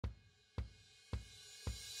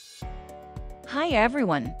Hi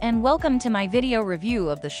everyone, and welcome to my video review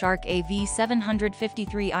of the Shark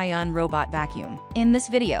AV753 Ion Robot Vacuum. In this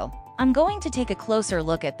video, I'm going to take a closer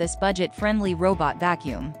look at this budget-friendly robot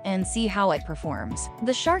vacuum and see how it performs.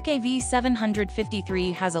 The Shark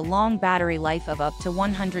AV753 has a long battery life of up to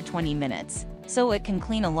 120 minutes. So it can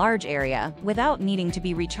clean a large area without needing to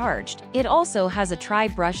be recharged. It also has a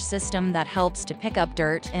tri-brush system that helps to pick up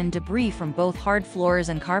dirt and debris from both hard floors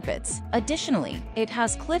and carpets. Additionally, it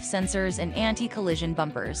has cliff sensors and anti-collision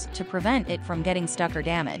bumpers to prevent it from getting stuck or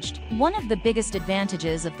damaged. One of the biggest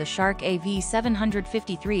advantages of the Shark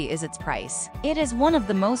AV753 is its price. It is one of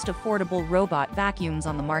the most affordable robot vacuums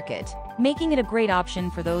on the market, making it a great option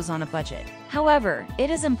for those on a budget. However, it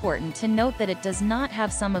is important to note that it does not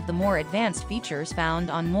have some of the more advanced features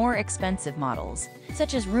found on more expensive models,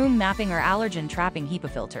 such as room mapping or allergen trapping HEPA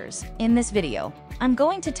filters. In this video, I'm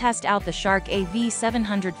going to test out the Shark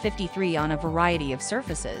AV753 on a variety of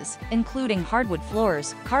surfaces, including hardwood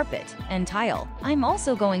floors, carpet, and tile. I'm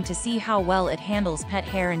also going to see how well it handles pet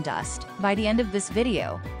hair and dust. By the end of this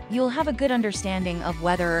video, you'll have a good understanding of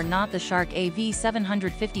whether or not the Shark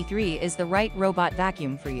AV753 is the right robot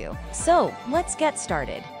vacuum for you. So, let's get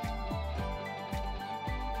started.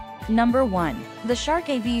 Number 1. The Shark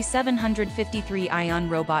AV753 Ion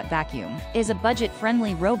Robot Vacuum is a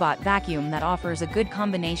budget-friendly robot vacuum that offers a good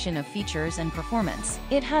combination of features and performance.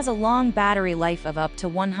 It has a long battery life of up to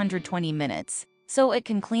 120 minutes. So it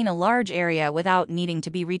can clean a large area without needing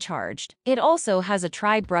to be recharged. It also has a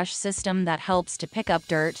tri-brush system that helps to pick up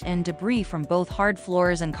dirt and debris from both hard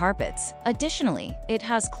floors and carpets. Additionally, it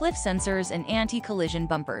has cliff sensors and anti-collision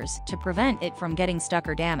bumpers to prevent it from getting stuck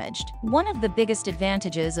or damaged. One of the biggest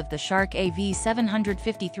advantages of the Shark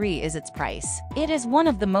AV753 is its price. It is one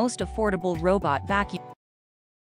of the most affordable robot vacuums